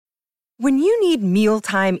When you need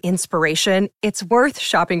mealtime inspiration, it's worth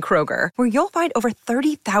shopping Kroger, where you'll find over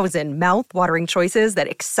 30,000 mouth-watering choices that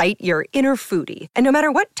excite your inner foodie. And no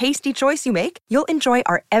matter what tasty choice you make, you'll enjoy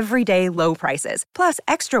our everyday low prices, plus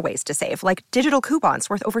extra ways to save, like digital coupons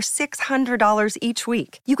worth over $600 each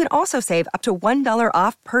week. You can also save up to $1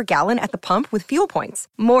 off per gallon at the pump with fuel points.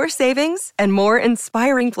 More savings and more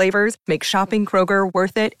inspiring flavors make shopping Kroger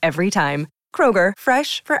worth it every time. Kroger,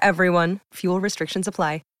 fresh for everyone. Fuel restrictions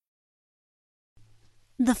apply.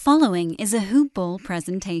 The following is a Hoop Ball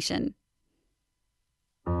presentation.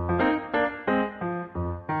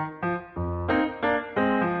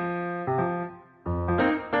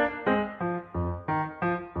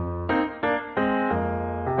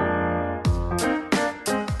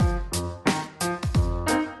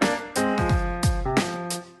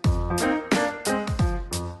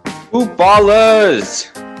 Hoop Ballers!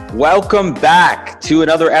 Welcome back to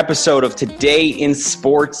another episode of Today in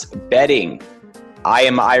Sports Betting. I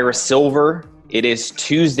am Ira Silver. It is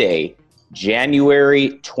Tuesday,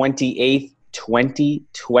 January 28th,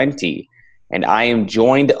 2020, and I am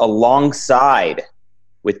joined alongside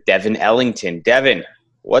with Devin Ellington. Devin,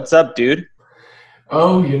 what's up, dude?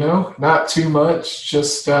 Oh, not too much.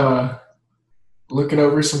 Just looking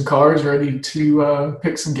over some cards, ready to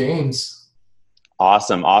pick some games.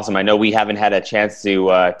 Awesome. I know we haven't had a chance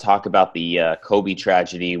to talk about the Kobe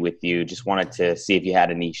tragedy with you. Just wanted to see if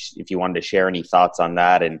you wanted to share any thoughts on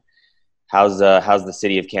that, and how's the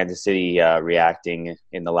city of Kansas City reacting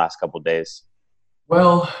in the last couple of days?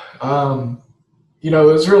 Well, it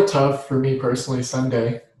was real tough for me personally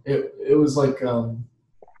Sunday. It was like,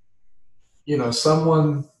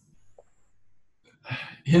 someone,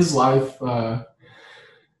 his life,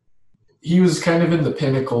 he was kind of in the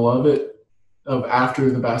pinnacle of it. Of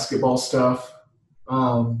after the basketball stuff.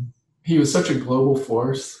 He was such a global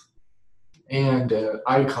force and an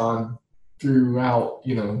icon throughout,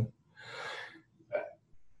 the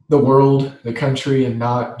world, the country, and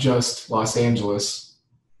not just Los Angeles.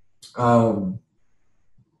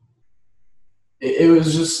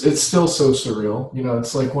 It's still so surreal.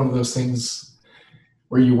 It's like one of those things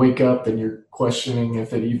where you wake up and you're questioning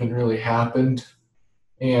if it even really happened.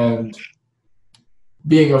 And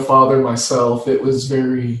being a father myself, it was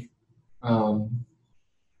very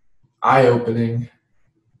eye-opening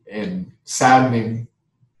and saddening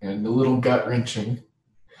and a little gut-wrenching.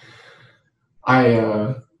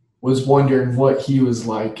 I was wondering what he was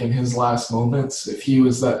like in his last moments, if he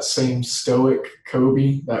was that same stoic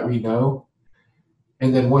Kobe that we know.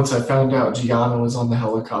 And then once I found out Gianna was on the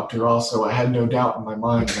helicopter also, I had no doubt in my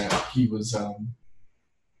mind that he was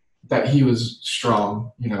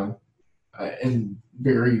strong, and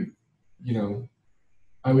very,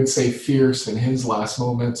 I would say fierce in his last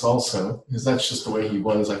moments also, because that's just the way he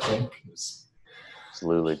was, I think.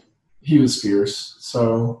 Absolutely. He was fierce.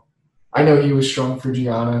 So I know he was strong for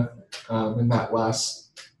Gianna in that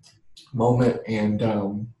last moment,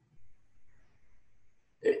 and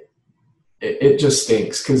it just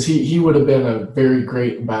stinks because he would have been a very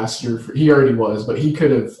great ambassador. He already was, but he could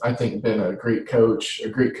have, I think, been a great coach, a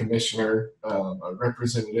great commissioner, a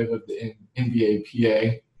representative of the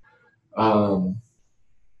NBA PA,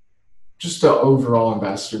 just an overall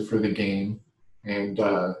ambassador for the game. And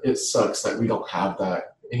it sucks that we don't have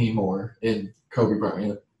that anymore in Kobe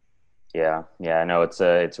Bryant. Yeah, I know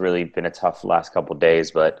it's really been a tough last couple of days,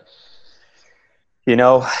 but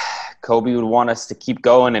Kobe would want us to keep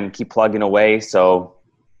going and keep plugging away. So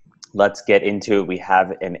let's get into it. We have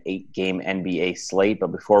an 8-game NBA slate, but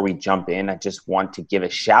before we jump in, I just want to give a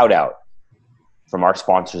shout out from our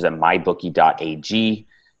sponsors at mybookie.ag.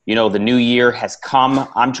 The new year has come.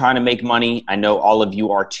 I'm trying to make money. I know all of you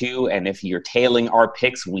are too. And if you're tailing our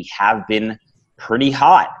picks, we have been pretty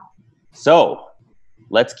hot. So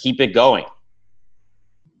let's keep it going.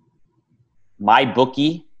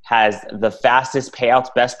 MyBookie has the fastest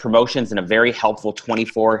payouts, best promotions, and a very helpful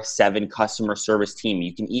 24/7 customer service team.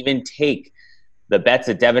 You can even take the bets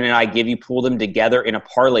that Devin and I give you, pull them together in a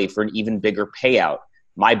parlay for an even bigger payout.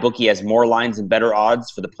 MyBookie has more lines and better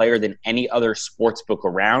odds for the player than any other sports book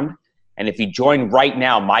around. And if you join right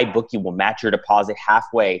now, MyBookie will match your deposit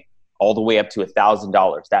halfway, all the way up to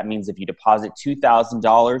 $1,000. That means if you deposit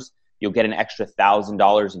 $2,000, you'll get an extra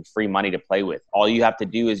 $1,000 in free money to play with. All you have to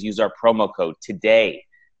do is use our promo code TODAY.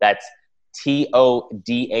 That's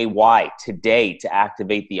TODAY, today, to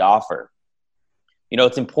activate the offer.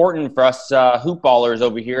 It's important for us hoop ballers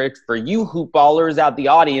over here. It's for you hoop ballers out the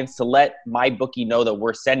audience to let MyBookie know that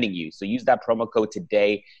we're sending you. So use that promo code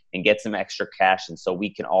today and get some extra cash, and so we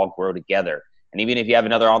can all grow together. And even if you have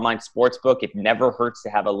another online sports book, it never hurts to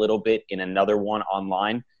have a little bit in another one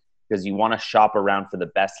online. because you want to shop around for the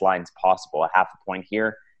best lines possible. A half a point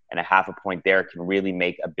here and a half a point there can really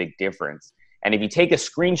make a big difference. And if you take a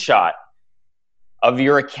screenshot of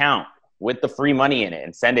your account with the free money in it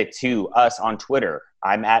and send it to us on Twitter,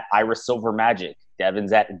 I'm at IrisSilverMagic,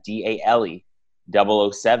 Devin's at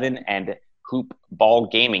DALE007, and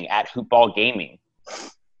Hoopball Gaming at Hoopball Gaming.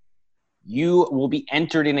 You will be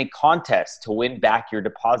entered in a contest to win back your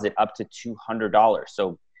deposit up to $200.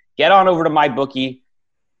 So get on over to MyBookie,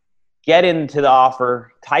 get into the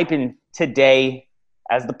offer, type in today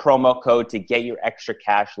as the promo code to get your extra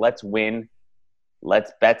cash. Let's win,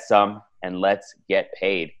 let's bet some, and let's get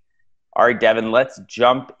paid. All right, Devin, let's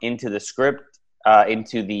jump into the script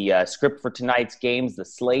for tonight's games, the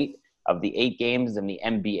slate of the 8 games in the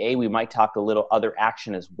NBA. We might talk a little other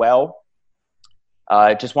action as well.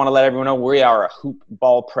 Just want to let everyone know we are a hoop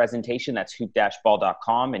ball presentation. That's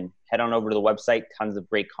hoop-ball.com, and head on over to the website. Tons of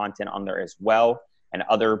great content on there as well, and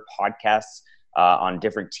other podcasts on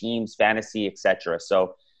different teams, fantasy, etc.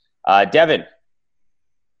 So, Devin,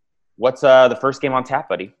 what's the first game on tap,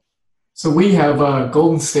 buddy? So we have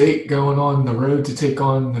Golden State going on the road to take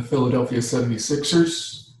on the Philadelphia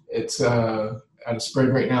 76ers. It's at a spread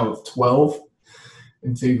right now of 12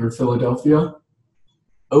 in favor of Philadelphia.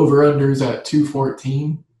 Over-unders at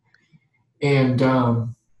 214. And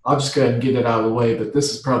I'll just go ahead and get it out of the way, but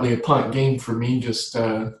this is probably a punt game for me, just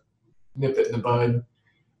nip it in the bud.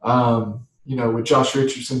 With Josh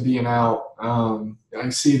Richardson being out, I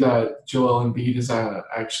see that Joel Embiid is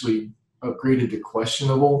actually upgraded to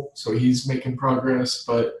questionable, so he's making progress.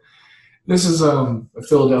 But this is a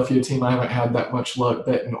Philadelphia team I haven't had that much luck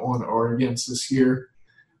betting on or against this year.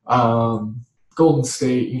 Golden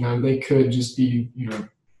State, they could just be,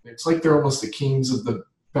 it's like they're almost the kings of the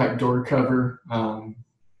backdoor cover.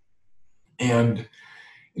 And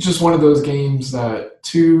it's just one of those games that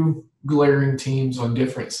two glaring teams on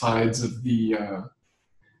different sides of the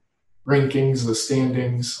rankings, the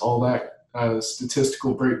standings, all that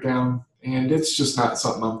statistical breakdown. And it's just not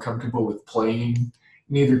something I'm comfortable with playing.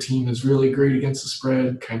 Neither team is really great against the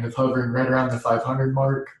spread, kind of hovering right around the 500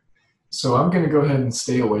 mark. So I'm going to go ahead and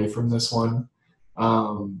stay away from this one.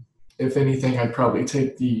 If anything, I'd probably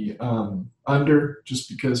take the under, just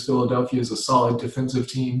because Philadelphia is a solid defensive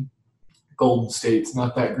team. Golden State's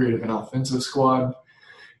not that great of an offensive squad,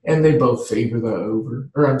 and they both favor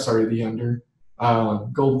the under.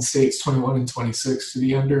 Golden State's 21-26 to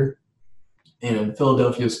the under, and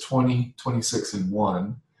Philadelphia's 20,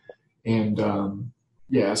 26-1. And so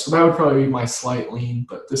that would probably be my slight lean,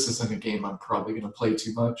 but this isn't a game I'm probably going to play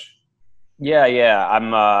too much. Yeah. I'm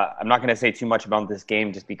not going to say too much about this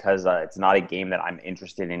game just because it's not a game that I'm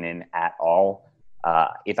interested in at all.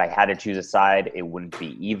 If I had to choose a side, it wouldn't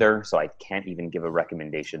be either, so I can't even give a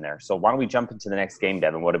recommendation there. So why don't we jump into the next game,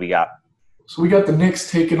 Devin? What do we got? So we got the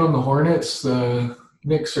Knicks taking on the Hornets. The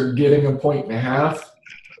Knicks are getting 1.5.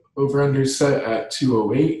 Over-under set at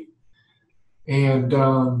 208. And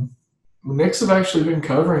the Knicks have actually been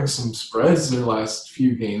covering some spreads their last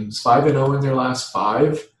few games. 5-0 in their last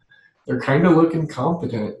 5. They're kind of looking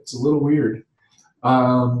competent. It's a little weird.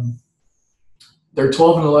 They're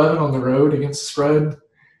 12-11 on the road against the spread,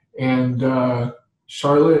 and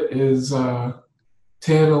Charlotte is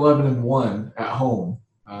 10-11-1 at home.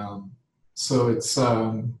 So it's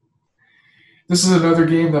this is another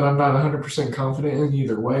game that I'm not 100% confident in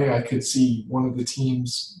either way. I could see one of the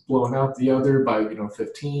teams blowing out the other by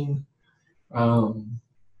 15.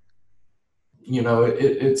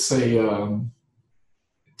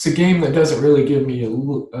 It's a game that doesn't really give me a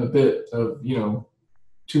bit of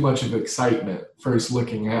too much of excitement first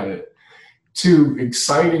looking at it. Two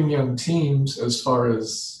exciting young teams as far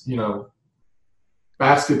as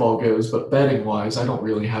basketball goes, but betting wise, I don't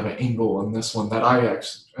really have an angle on this one that I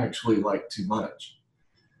actually like too much.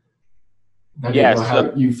 I didn't know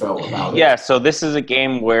how you felt about it. Yeah, so this is a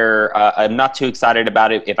game where I'm not too excited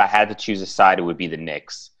about it. If I had to choose a side, it would be the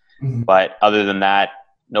Knicks. Mm-hmm. But other than that,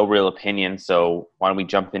 no real opinion. So why don't we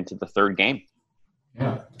jump into the third game?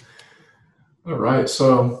 Yeah. All right,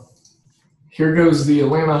 so here goes the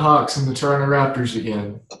Atlanta Hawks and the Toronto Raptors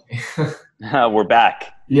again. We're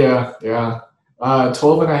back. Yeah.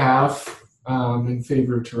 12.5 in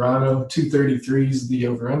favor of Toronto. 233 is the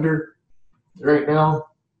over-under right now.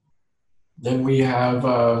 Then we have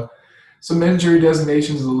some injury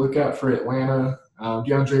designations to look at for Atlanta.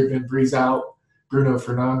 DeAndre Bembry's out. Bruno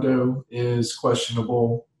Fernando is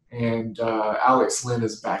questionable. And Alex Len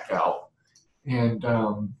is back out. And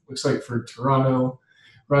looks like for Toronto,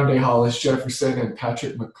 Rondae Hollis-Jefferson and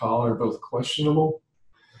Patrick McCall are both questionable.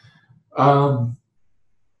 How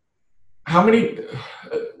many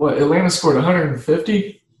 – Atlanta scored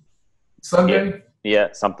 150 Sunday? Yeah,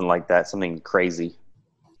 something like that, something crazy.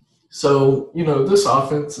 So, this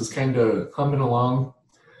offense is kind of humming along.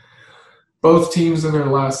 Both teams in their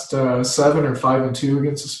last 7 are 5-2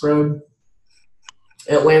 against the spread.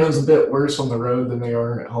 Atlanta's a bit worse on the road than they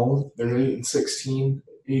are at home. They're 8-16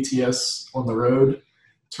 ATS on the road.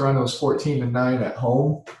 Toronto's 14-9 at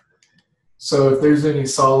home. So if there's any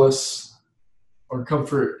solace or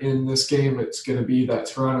comfort in this game, it's going to be that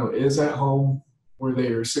Toronto is at home, where they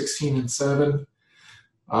are 16-7.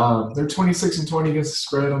 They're 26-20 against the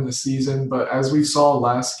spread on the season, but as we saw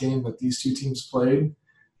last game that these two teams played,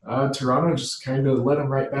 Toronto just kind of let them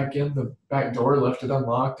right back in the back door, left it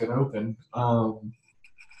unlocked and open.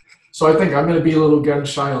 So I think I'm going to be a little gun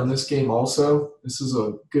shy on this game also. This is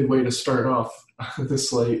a good way to start off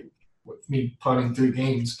this late with me punting 3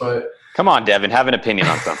 games. But come on, Devin, have an opinion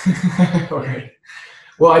on something. All right.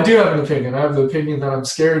 Well, I do have an opinion. I have the opinion that I'm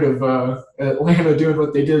scared of Atlanta doing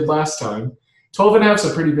what they did last time. 12.5 is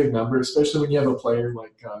a pretty big number, especially when you have a player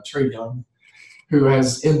like Trae Young, who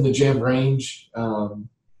has in the gym range.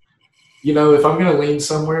 If I'm going to lean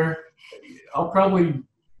somewhere, I'll probably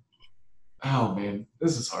 – oh, man,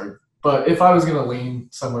 this is hard. But if I was going to lean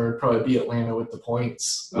somewhere, it'd probably be Atlanta with the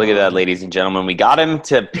points. Look at that, ladies and gentlemen. We got him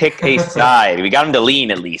to pick a side. We got him to lean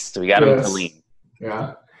at least. We got him to lean.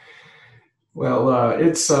 Yeah. Well,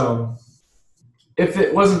 it's if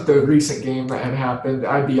it wasn't the recent game that had happened,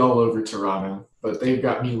 I'd be all over Toronto. But they've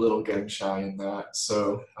got me a little gun shy in that.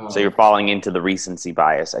 So you're falling into the recency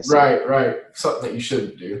bias, I see. Right. Something that you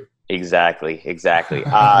shouldn't do. Exactly.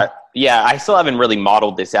 Yeah, I still haven't really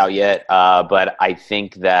modeled this out yet, but I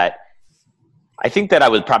think that I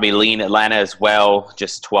would probably lean Atlanta as well.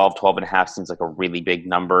 Just 12.5 seems like a really big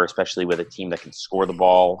number, especially with a team that can score the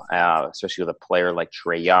ball, especially with a player like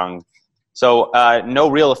Trae Young. So no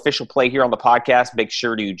real official play here on the podcast. Make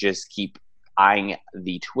sure to just keep eyeing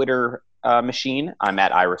the Twitter machine. I'm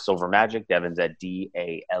at Ira Silver Magic. Devin's at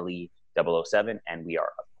DALE007. And we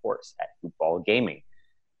are, of course, at Hoopball Gaming.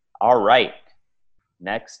 All right.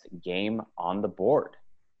 Next game on the board.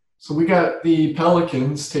 So we got the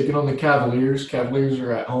Pelicans taking on the Cavaliers. Cavaliers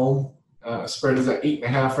are at home. Spread is at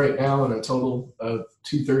 8.5 right now and a total of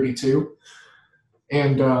 232.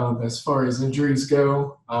 And as far as injuries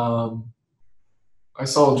go, I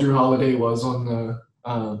saw Drew Holiday was on the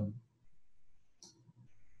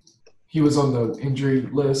injury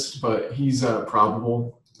list, but he's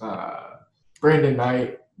probable. Brandon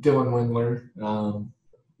Knight, Dylan Windler,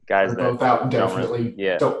 guys they're both out indefinitely.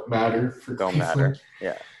 Don't matter for don't Cleveland. matter.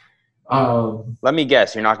 Yeah. Let me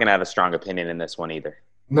guess, you're not going to have a strong opinion in this one either.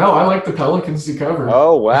 No, I like the Pelicans to cover.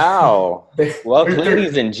 Oh, wow. Well,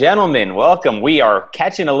 ladies and gentlemen, welcome. We are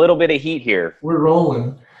catching a little bit of heat here. We're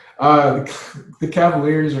rolling. The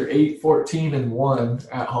Cavaliers are 8-14-1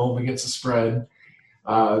 at home against the spread.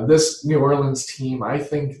 This New Orleans team, I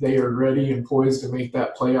think they are ready and poised to make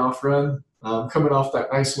that playoff run. Coming off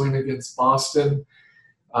that nice win against Boston.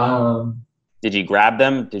 Did you grab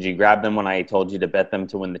them? Did you grab them when I told you to bet them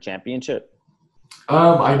to win the championship?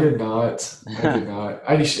 I did not.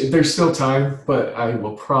 There's still time, but I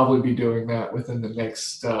will probably be doing that within the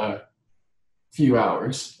next few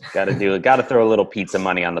hours. Got to throw a little pizza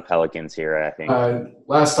money on the Pelicans here, I think.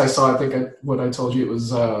 Last I saw, what I told you, it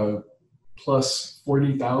was plus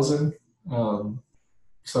 40,000.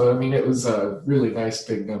 So, I mean, it was a really nice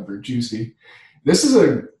big number, juicy. This is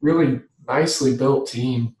a really nicely built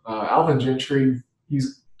team. Alvin Gentry,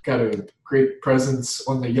 he's got a great presence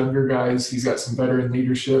on the younger guys. He's got some veteran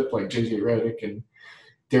leadership like J.J. Redick and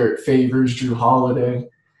Derek Favors, Drew Holiday.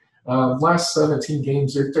 Last 17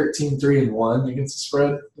 games, they're 13-3-1 against the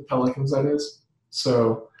spread, the Pelicans, that is.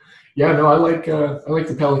 So, yeah, no, I like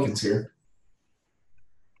the Pelicans here.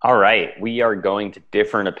 All right, we are going to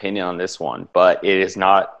differ an opinion on this one, but it is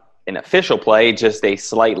not an official play, just a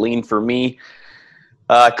slight lean for me.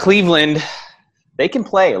 Cleveland, they can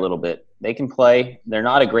play a little bit. They can play. They're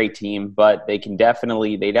not a great team, but they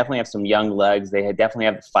definitely have some young legs. They definitely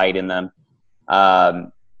have the fight in them.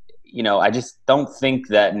 I just don't think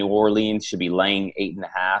that New Orleans should be laying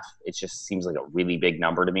 8.5. It just seems like a really big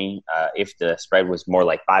number to me. If the spread was more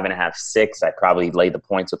like 5.5, 6, I'd probably lay the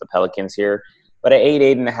points with the Pelicans here. But at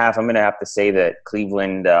 8.5, I'm going to have to say that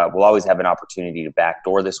Cleveland will always have an opportunity to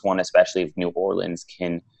backdoor this one, especially if New Orleans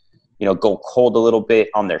can, go cold a little bit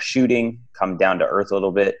on their shooting, come down to earth a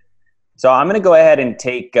little bit. So I'm going to go ahead and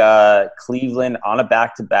take Cleveland on a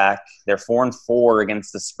back-to-back. They're 4-4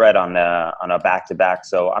 against the spread on a back-to-back.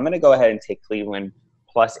 So I'm going to go ahead and take Cleveland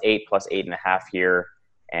plus 8, plus 8.5 here.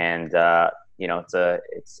 And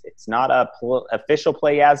it's not a official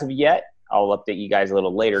play as of yet. I'll update you guys a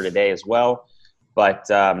little later today as well. But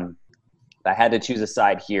If I had to choose a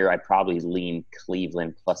side here, I'd probably lean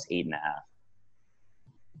Cleveland plus 8.5.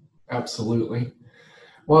 Absolutely.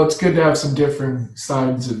 Well, it's good to have some different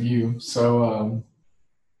sides of you. So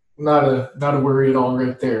not a worry at all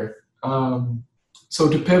right there. So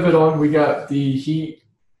to pivot on, we got the Heat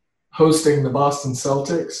hosting the Boston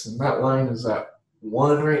Celtics, and that line is at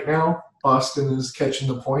 1 right now. Boston is catching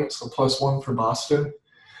the point, so +1 for Boston.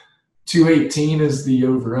 218 is the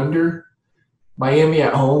over-under. Miami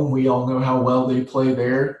at home, we all know how well they play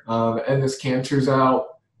there. Enes Kanter's out.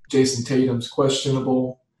 Jason Tatum's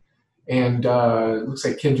questionable. And it looks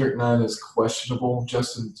like Kendrick Nunn is questionable.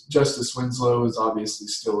 Justice Winslow is obviously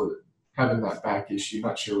still having that back issue.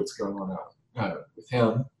 Not sure what's going on with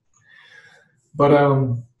him.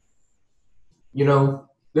 But,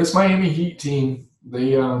 this Miami Heat team,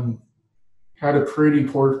 they had a pretty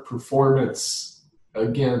poor performance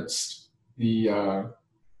against the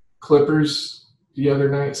Clippers the other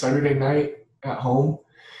night, Saturday night at home.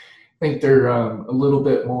 I think they're a little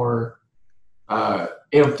bit more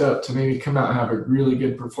amped up to maybe come out and have a really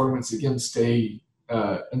good performance against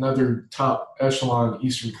another top echelon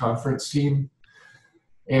Eastern Conference team.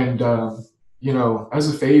 And, as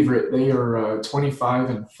a favorite, they are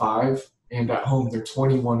 25-5, and at home they're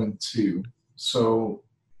 21-2. So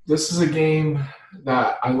this is a game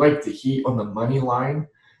that I like the Heat on the money line.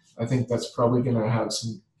 I think that's probably going to have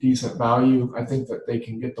some decent value. I think that they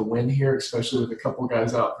can get the win here, especially with a couple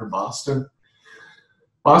guys out for Boston.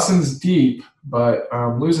 Boston's deep, but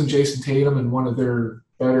losing Jason Tatum and one of their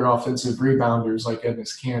better offensive rebounders like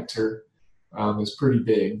Enes Kanter is pretty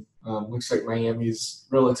big. Looks like Miami's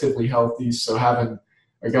relatively healthy, so having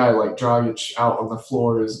a guy like Dragic out on the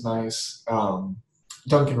floor is nice.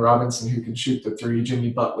 Duncan Robinson, who can shoot the three, Jimmy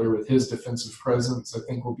Butler with his defensive presence, I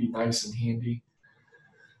think will be nice and handy.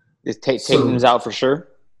 Is Tatum's out for sure?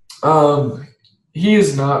 He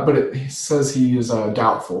is not, but it says he is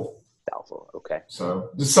doubtful. Doubtful. Okay. So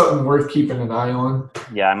just something worth keeping an eye on.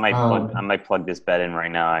 Yeah, I might plug this bet in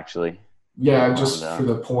right now, actually. Yeah, just for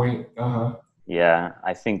the point. Yeah,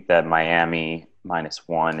 I think that Miami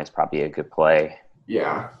 -1 is probably a good play.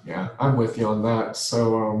 Yeah, I'm with you on that.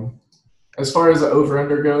 So as far as the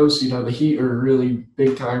over-under goes, the Heat are a really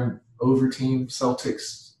big-time over team.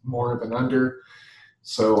 Celtics more of an under.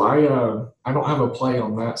 So I don't have a play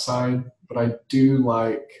on that side, but I do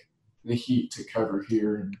like the Heat to cover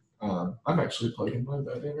here. And I'm actually plugging my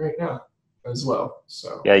bet in right now as well.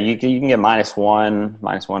 So yeah, you can get -1,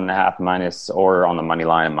 -1.5, or on the money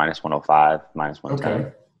line at -105, -110.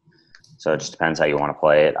 Okay. So it just depends how you want to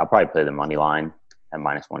play it. I'll probably play the money line at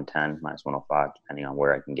 -110, -105, depending on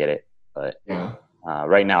where I can get it. But yeah,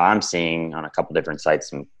 right now I'm seeing on a couple different sites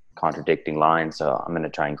some contradicting lines, so I'm going to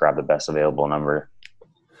try and grab the best available number.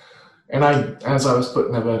 And as I was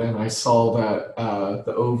putting that bet in, I saw that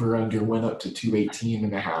the over-under went up to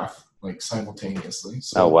 218.5, like simultaneously.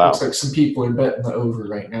 So oh, wow. It looks like some people are betting the over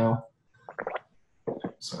right now.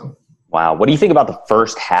 So wow, what do you think about the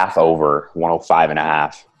first half over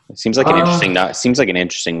 105.5? It seems like an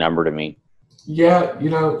interesting number to me. Yeah,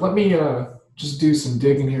 let me just do some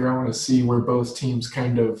digging here. I want to see where both teams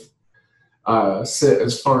kind of sit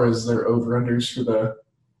as far as their over-unders for the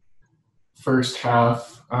first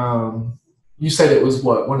half. You said it was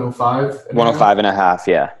what, 105? 105.5,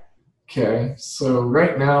 yeah. Okay, so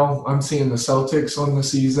right now I'm seeing the Celtics on the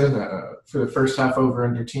season for the first half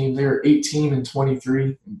over-under team. They're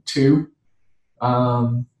 18-23-2.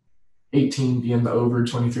 18 being the over,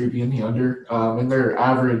 23 being the under. And their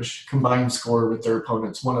average combined score with their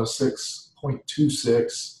opponents,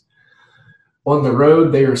 106.26. On the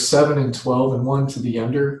road, they are 7-12-1 to the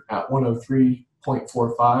under at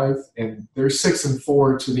 103.45, and they're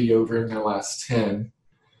 6-4 to the over in their last 10.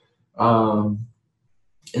 And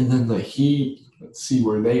then the Heat, let's see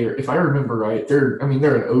where they are. If I remember right, they're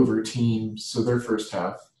an over team, so their first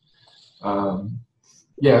half. So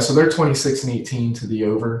they're 26-18 to the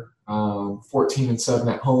over. 14-7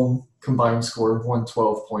 at home, combined score of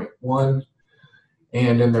 112.1,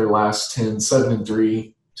 and in their last 10,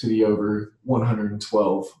 7-3 to the over,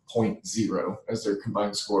 112.0 as their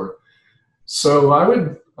combined score. So I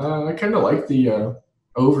kind of like the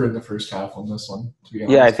over in the first half on this one, to be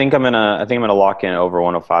honest. Yeah, I think I'm gonna lock in over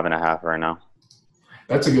 105.5 right now.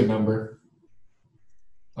 That's a good number.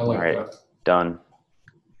 I like that. Done.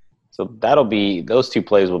 So those two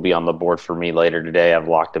plays will be on the board for me later today. I've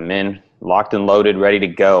locked them in, locked and loaded, ready to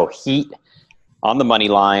go. Heat on the money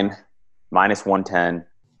line, -110,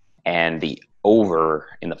 and the over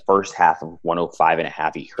in the first half of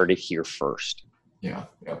 105.5. You heard it here first. Yeah.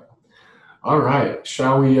 All right.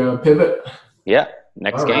 Shall we pivot? Yeah.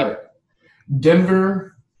 Next game. Right.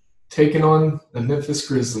 Denver taking on the Memphis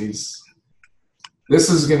Grizzlies. This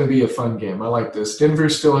is going to be a fun game. I like this. Denver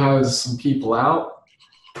still has some people out.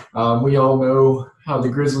 We all know how the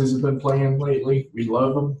Grizzlies have been playing lately. We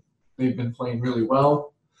love them. They've been playing really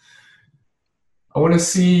well. I want to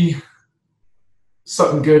see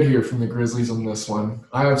something good here from the Grizzlies on this one.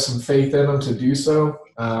 I have some faith in them to do so.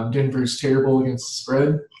 Denver's terrible against the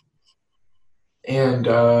spread. And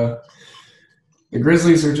the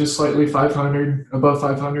Grizzlies are just slightly above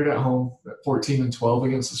 500 at home, at 14-12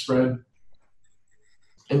 against the spread.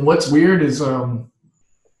 And what's weird is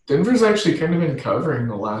Denver's actually kind of been covering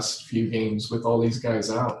the last few games with all these guys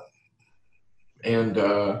out. And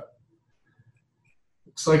looks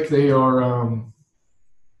like they are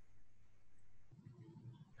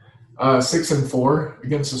 6-4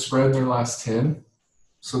 against the spread in their last 10.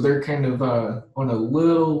 So they're kind of on a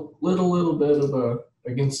little bit of a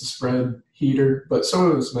against the spread heater. But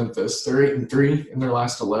so is Memphis. They're 8-3 in their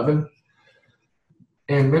last 11.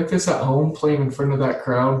 And Memphis at home playing in front of that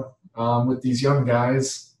crowd with these young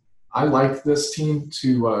guys. I like this team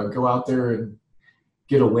to go out there and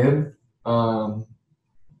get a win. So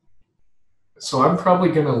I'm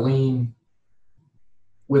probably going to lean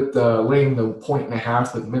with laying the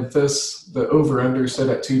 1.5 with Memphis. The over-under set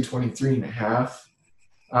at 223.5.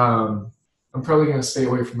 I'm probably going to stay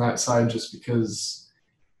away from that side just because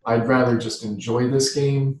I'd rather just enjoy this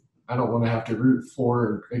game. I don't want to have to root for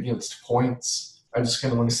or against points. I just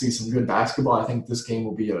kind of want to see some good basketball. I think this game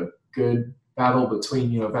will be a good battle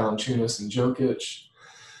between, Valanciunas and Jokic.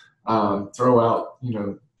 Throw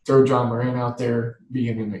John Moran out there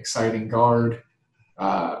being an exciting guard.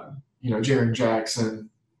 Jaren Jackson,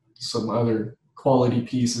 some other quality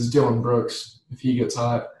pieces. Dylan Brooks, if he gets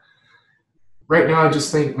hot. Right now, I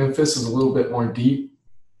just think Memphis is a little bit more deep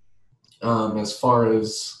as far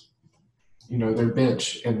as their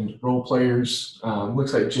bench and role players.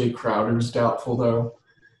 Looks like Jay Crowder's doubtful though,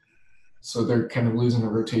 so they're kind of losing a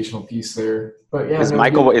rotational piece there. But yeah, is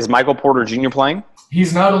Michael Porter Jr. playing?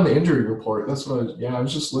 He's not on the injury report. That's what. I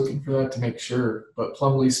was just looking for that to make sure. But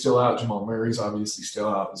Plumlee's still out. Jamal Murray's obviously still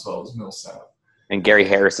out, as well as Millsap. And Gary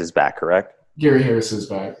Harris is back, correct? Gary Harris is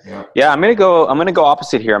back. Yeah. Yeah, I'm gonna go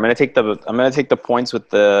opposite here. I'm gonna take the points with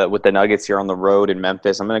the Nuggets here on the road in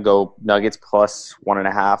Memphis. I'm gonna go Nuggets plus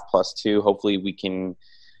 1.5, plus 2. Hopefully we can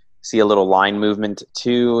see a little line movement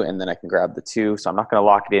too, and then I can grab the 2. So I'm not gonna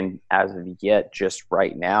lock it in as of yet, just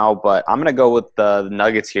right now. But I'm gonna go with the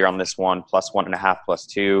Nuggets here on this one, plus 1.5, plus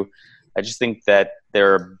 2. I just think that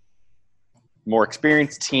they're a more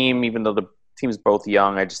experienced team, even though the team's both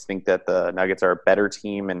young. I just think that the Nuggets are a better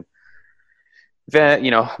team, and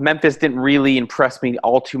Memphis didn't really impress me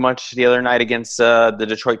all too much the other night against the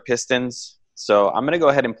Detroit Pistons. So I'm going to go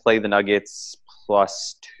ahead and play the Nuggets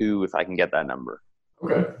plus 2 if I can get that number.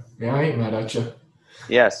 Okay. Yeah, I ain't mad at you.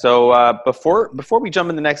 Yeah, so before we jump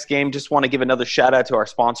in the next game, just want to give another shout-out to our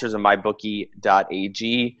sponsors of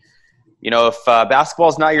MyBookie.ag. If basketball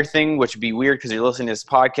is not your thing, which would be weird because you're listening to this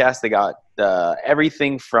podcast, they got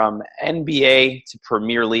everything from NBA to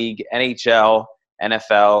Premier League, NHL,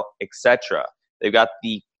 NFL, etc. They've got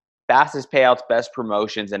the fastest payouts, best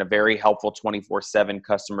promotions, and a very helpful 24/7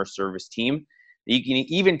 customer service team. You can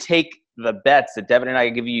even take the bets that Devin and I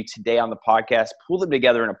give you today on the podcast, pull them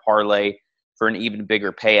together in a parlay for an even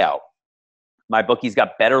bigger payout. MyBookie's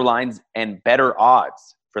got better lines and better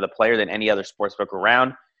odds for the player than any other sportsbook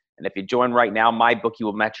around. And if you join right now, MyBookie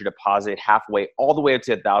will match your deposit halfway, all the way up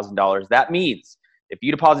to $1,000. That means if you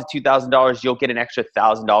deposit $2,000, you'll get an extra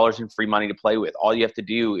 $1,000 in free money to play with. All you have to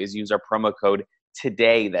do is use our promo code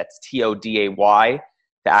TODAY, that's TODAY,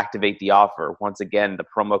 to activate the offer. Once again, the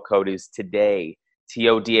promo code is TODAY,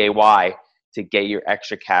 TODAY, to get your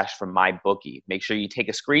extra cash from MyBookie. Make sure you take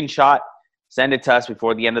a screenshot, send it to us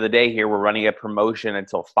before the end of the day here. We're running a promotion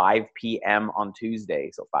until 5 p.m. on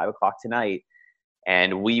Tuesday, so 5 o'clock tonight.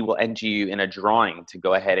 And we will enter you in a drawing to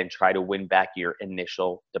go ahead and try to win back your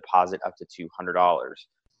initial deposit up to $200.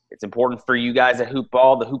 It's important for you guys at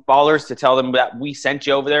Hoopball, the Hoopballers, to tell them that we sent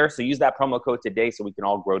you over there. So use that promo code today so we can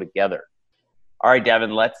all grow together. All right,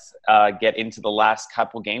 Devin, let's get into the last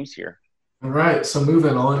couple games here. All right, so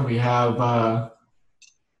moving on, we have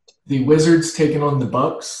the Wizards taking on the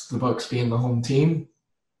Bucks being the home team.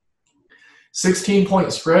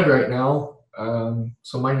 16-point spread right now.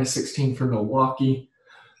 So minus 16 for Milwaukee.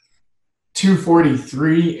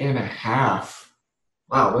 243.5.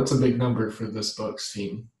 Wow, that's a big number for this Bucks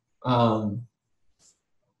team.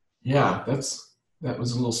 Yeah, that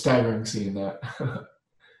was a little staggering seeing that.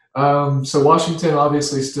 So Washington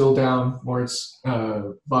obviously still down. Moritz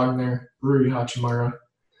Wagner, Rui Hachimura.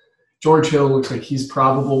 George Hill looks like he's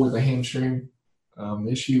probable with a hamstring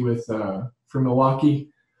issue for Milwaukee.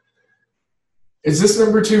 Is this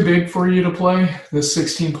number too big for you to play, this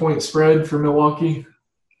 16-point spread for Milwaukee?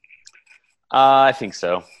 I think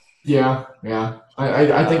so. Yeah.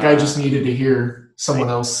 I think I just needed to hear someone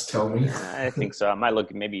else tell me. I think so. I might look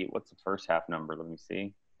at maybe what's the first half number? Let me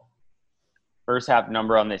see. First half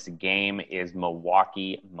number on this game is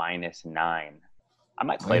Milwaukee -9. I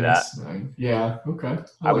might play that. -9. Yeah, okay.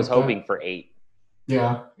 I was hoping for 8.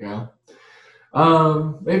 Yeah.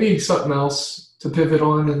 Maybe something else to pivot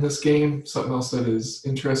on in this game, something else that is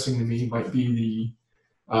interesting to me might be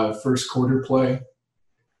the first quarter play.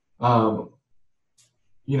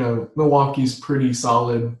 Milwaukee's pretty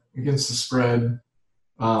solid against the spread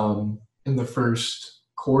in the first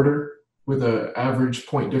quarter with an average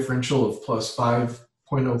point differential of plus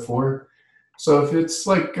 5.04. So if it's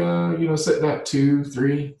like, sitting at 2,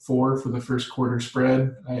 3, 4 for the first quarter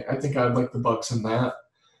spread, I think I'd like the Bucks in that.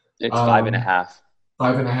 It's 5.5.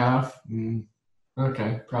 5.5?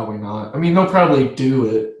 Okay, probably not. I mean, they'll probably do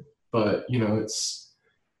it, but, it's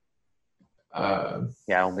I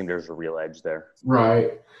don't think there's a real edge there.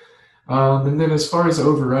 Right. And then as far as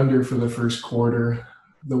over-under for the first quarter,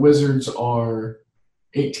 the Wizards are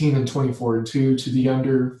 18-24-2 to the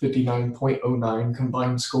under, 59.09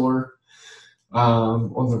 combined score.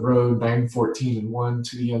 On the road, 9-14-1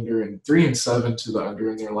 to the under, and 3-7 to the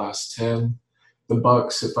under in their last 10. The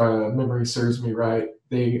Bucks, if memory serves me right,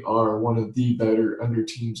 they are one of the better under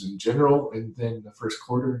teams in general. And then the first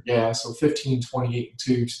quarter, so 15-28-2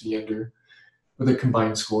 to the under, with a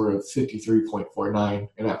combined score of 53.49,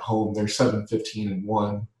 and at home they're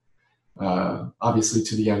 7-15-1, obviously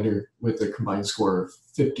to the under with a combined score of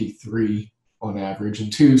 53 on average,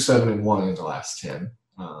 and 2-7-1 in the last 10,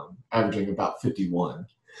 averaging about 51.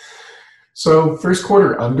 So first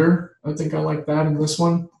quarter under, I think I like that in this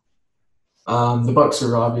one. The Bucks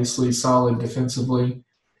are obviously solid defensively.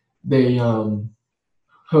 They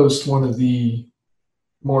host one of the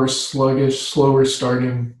more sluggish, slower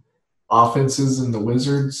starting offenses in the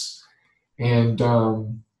Wizards, and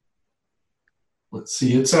let's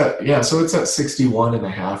see, it's at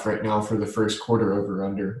 61.5 right now for the first quarter over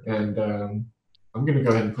under, and I'm going to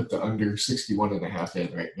go ahead and put the under 61.5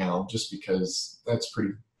 in right now, just because that's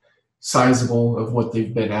pretty sizable of what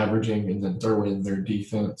they've been averaging, and then throw in their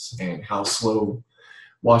defense and how slow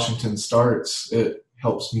Washington starts. It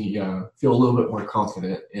helps me feel a little bit more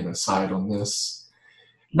confident in a side on this.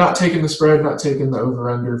 Not taking the spread, not taking the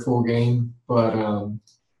over-under full game, but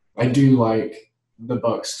I do like the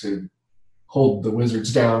Bucks to hold the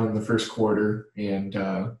Wizards down in the first quarter and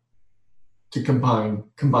to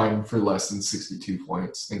combine for less than 62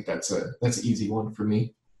 points. I think that's an easy one for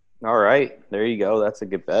me. All right, there you go. That's a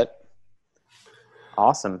good bet.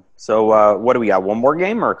 Awesome. So what do we got? One more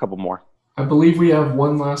game or a couple more? I believe we have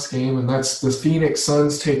one last game, and that's the Phoenix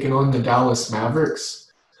Suns taking on the Dallas Mavericks.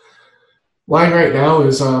 Line right now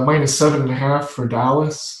is -7.5 for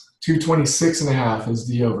Dallas. 226.5 is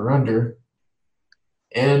the over/under.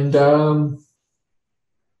 And,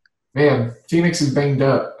 Phoenix is banged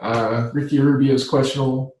up. Ricky Rubio's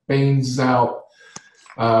questionable. Baines is out.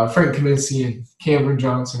 Frank Kaminsky and Cameron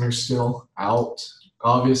Johnson are still out.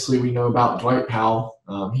 Obviously, we know about Dwight Powell.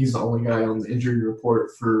 He's the only guy on the injury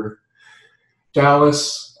report for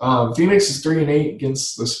Dallas. Phoenix is 3-8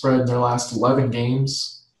 against the spread in their last 11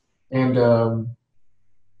 games. And,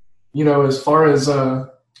 as far as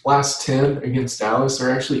last 10 against Dallas,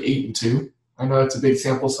 they're actually 8-2. I know that's a big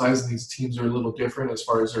sample size, and these teams are a little different as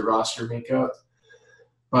far as their roster makeup,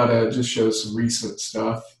 but it just shows some recent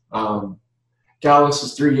stuff. Dallas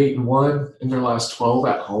is 3-8-1 in their last 12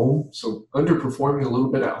 at home, so underperforming a little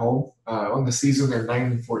bit at home. On the season, they're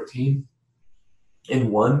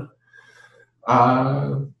 9-14-1.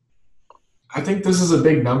 I think this is a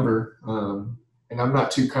big number. And I'm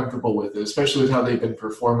not too comfortable with it, especially with how they've been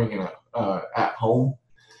performing at home.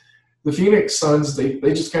 The Phoenix Suns, they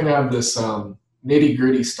just kind of have this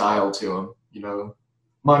nitty-gritty style to them.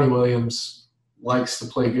 Monty Williams likes to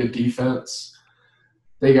play good defense.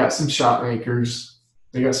 They got some shot makers.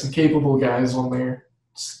 They got some capable guys on their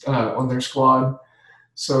squad.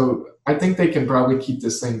 So I think they can probably keep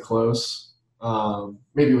this thing close,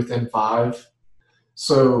 maybe within 5.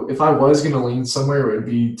 So if I was going to lean somewhere, it would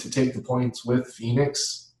be to take the points with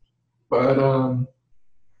Phoenix. But,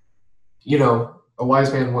 a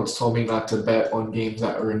wise man once told me not to bet on games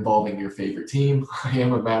that are involving your favorite team. I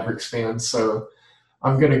am a Mavericks fan, so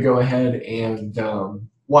I'm going to go ahead and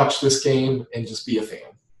watch this game and just be a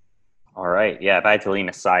fan. All right. Yeah, if I had to lean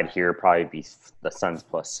aside here, it'd probably be the Suns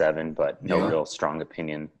 +7, but no real strong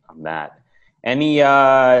opinion on that.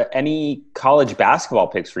 Any college basketball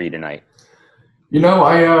picks for you tonight?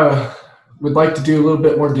 would like to do a little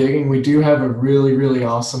bit more digging. We do have a really, really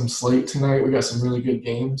awesome slate tonight. We got some really good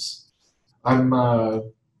games. I'm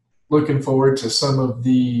looking forward to some of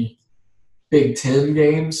the Big Ten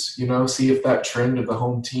games, see if that trend of the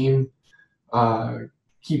home team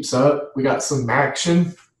keeps up. We got some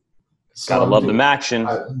action. So gotta love the action.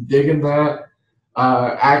 I'm digging that.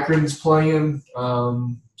 Akron's playing.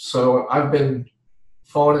 So I've been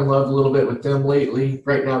falling in love a little bit with them lately.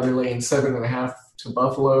 Right now they're laying 7.5 to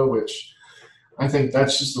Buffalo, which I think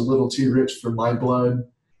that's just a little too rich for my blood.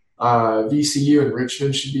 VCU and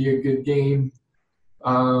Richmond should be a good game.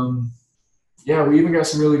 We even got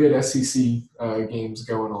some really good SEC games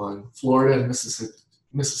going on. Florida and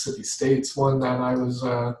Mississippi State's one that I was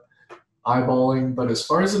eyeballing. But as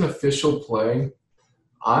far as an official play,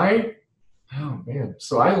 so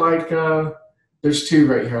I like there's two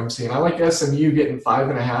right here I'm seeing. I like SMU getting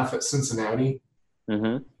 5.5 at Cincinnati.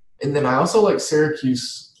 Mm-hmm. And then I also like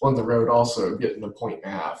Syracuse on the road also getting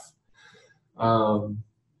 1.5.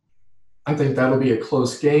 I think that'll be a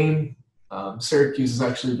close game. Syracuse has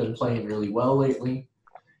actually been playing really well lately.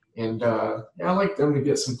 And I like them to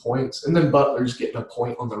get some points. And then Butler's getting a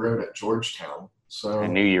point on the road at Georgetown. So I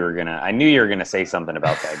knew you were gonna say something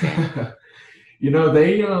about that game.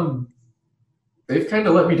 They've kind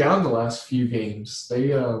of let me down the last few games.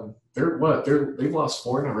 They've lost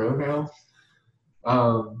 4 in a row now.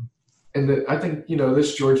 I think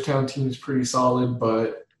this Georgetown team is pretty solid,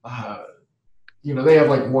 but they have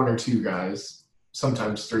like 1 or 2 guys,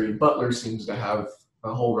 sometimes 3. Butler seems to have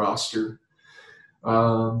a whole roster.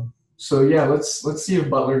 Let's see if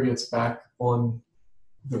Butler gets back on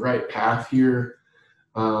the right path here.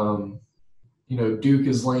 Duke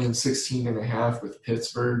is laying 16.5 with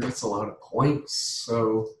Pittsburgh. That's a lot of points.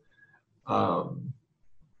 So, I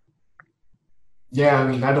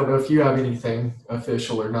don't know if you have anything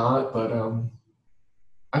official or not, but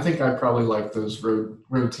I think I probably like those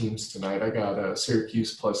road teams tonight. I got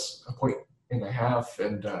Syracuse plus 1.5,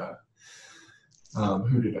 and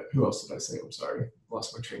who else did I say? I'm sorry,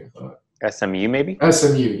 lost my train of thought. SMU maybe?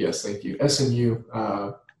 SMU, yes, thank you. SMU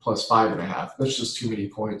plus 5.5. That's just too many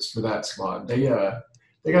points for that squad. They got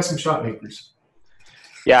some shot makers.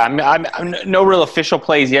 Yeah, I'm no real official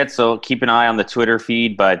plays yet, so keep an eye on the Twitter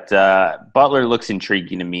feed. But Butler looks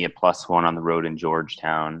intriguing to me at +1 on the road in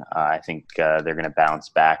Georgetown. I think they're going to bounce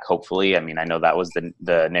back, hopefully. I know that was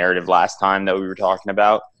the narrative last time that we were talking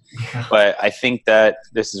about. Yeah. But I think that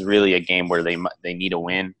this is really a game where they need a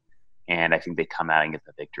win, and I think they come out and get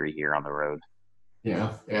the victory here on the road.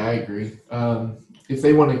 Yeah, I agree. If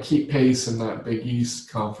they want to keep pace in that Big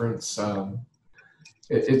East conference,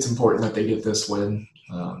 it's important that they get this win.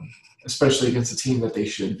 Especially against a team that they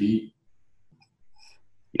should beat.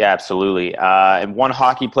 Yeah, absolutely. And one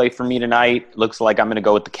hockey play for me tonight. Looks like I'm going to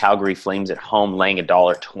go with the Calgary Flames at home, laying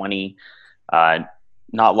 $1.20.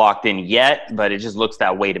 Not locked in yet, but it just looks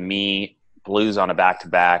that way to me. Blues on a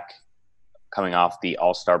back-to-back coming off the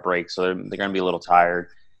All-Star break, so they're going to be a little tired,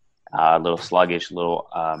 a little sluggish, a little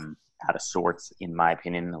out of sorts, in my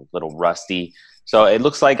opinion, a little rusty. So it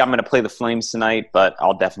looks like I'm going to play the Flames tonight, but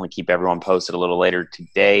I'll definitely keep everyone posted a little later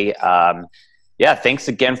today. Thanks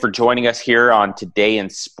again for joining us here on Today in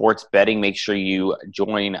Sports Betting. Make sure you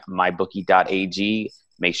join mybookie.ag.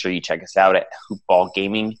 Make sure you check us out at Hoopball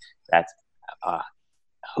Gaming. That's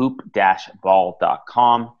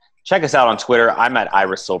hoop-ball.com. Check us out on Twitter. I'm at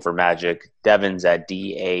IrisSilverMagic. Devin's at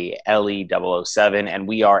DALE007. And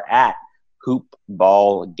we are at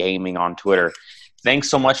Hoopball Gaming on Twitter.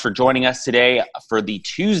 Thanks so much for joining us today for the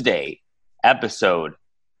Tuesday episode,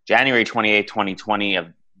 January 28, 2020,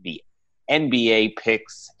 of the NBA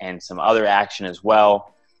picks and some other action as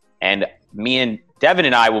well. And me and Devin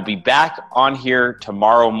and I will be back on here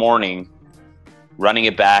tomorrow morning, running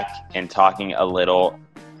it back and talking a little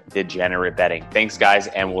degenerate betting. Thanks, guys,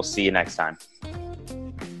 and we'll see you next time.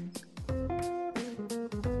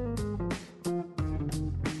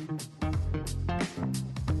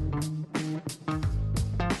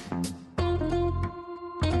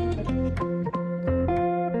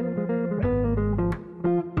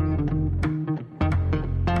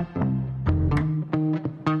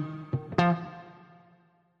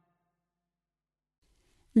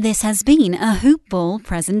 This has been a Hoop Ball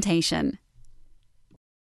presentation.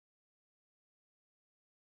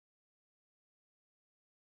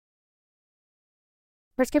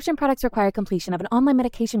 Prescription products require completion of an online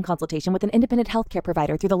medication consultation with an independent healthcare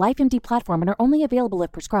provider through the LifeMD platform and are only available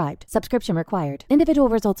if prescribed. Subscription required. Individual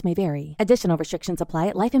results may vary. Additional restrictions apply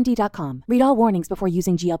at lifemd.com. Read all warnings before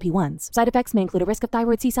using GLP-1s. Side effects may include a risk of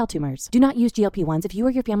thyroid C-cell tumors. Do not use GLP-1s if you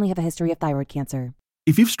or your family have a history of thyroid cancer.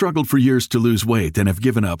 If you've struggled for years to lose weight and have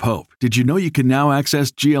given up hope, did you know you can now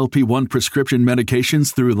access GLP-1 prescription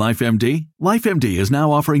medications through LifeMD? LifeMD is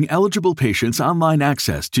now offering eligible patients online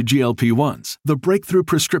access to GLP-1s, the breakthrough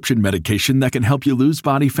prescription medication that can help you lose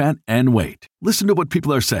body fat and weight. Listen to what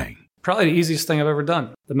people are saying. Probably the easiest thing I've ever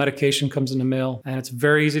done. The medication comes in the mail, and it's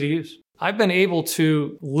very easy to use. I've been able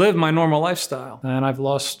to live my normal lifestyle, and I've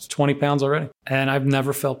lost 20 pounds already, and I've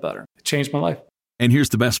never felt better. It changed my life. And here's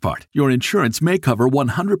the best part. Your insurance may cover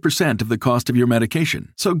 100% of the cost of your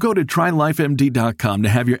medication. So go to TryLifeMD.com to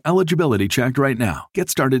have your eligibility checked right now. Get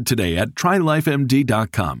started today at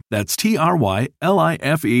TryLifeMD.com. That's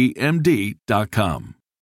TryLifeMD.com.